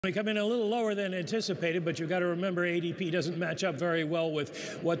We come in a little lower than anticipated, but you've got to remember ADP doesn't match up very well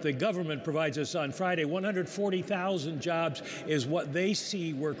with what the government provides us on Friday. 140,000 jobs is what they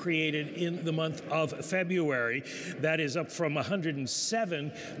see were created in the month of February. That is up from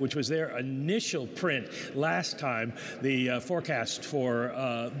 107, which was their initial print last time. The forecast for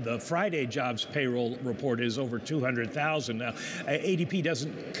the Friday jobs payroll report is over 200,000. Now, ADP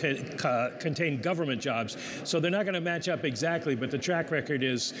doesn't contain government jobs, so they're not going to match up exactly, but the track record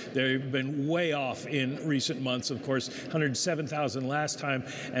is they've been way off in recent months. Of course, 107,000 last time,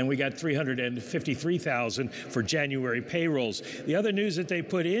 and we got 353,000 for January payrolls. The other news that they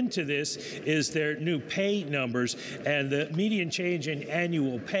put into this is their new pay numbers, and the median change in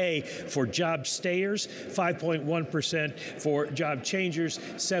annual pay for job stayers, 5.1%, for job changers,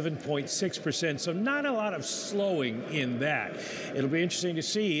 7.6%. So not a lot of slowing in that. It'll be interesting to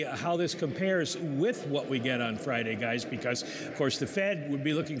see how this compares with what we get on Friday, guys, because, of course, the Fed would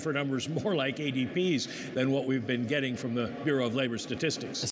be looking for numbers more like ADP's than what we've been getting from the Bureau of Labor Statistics.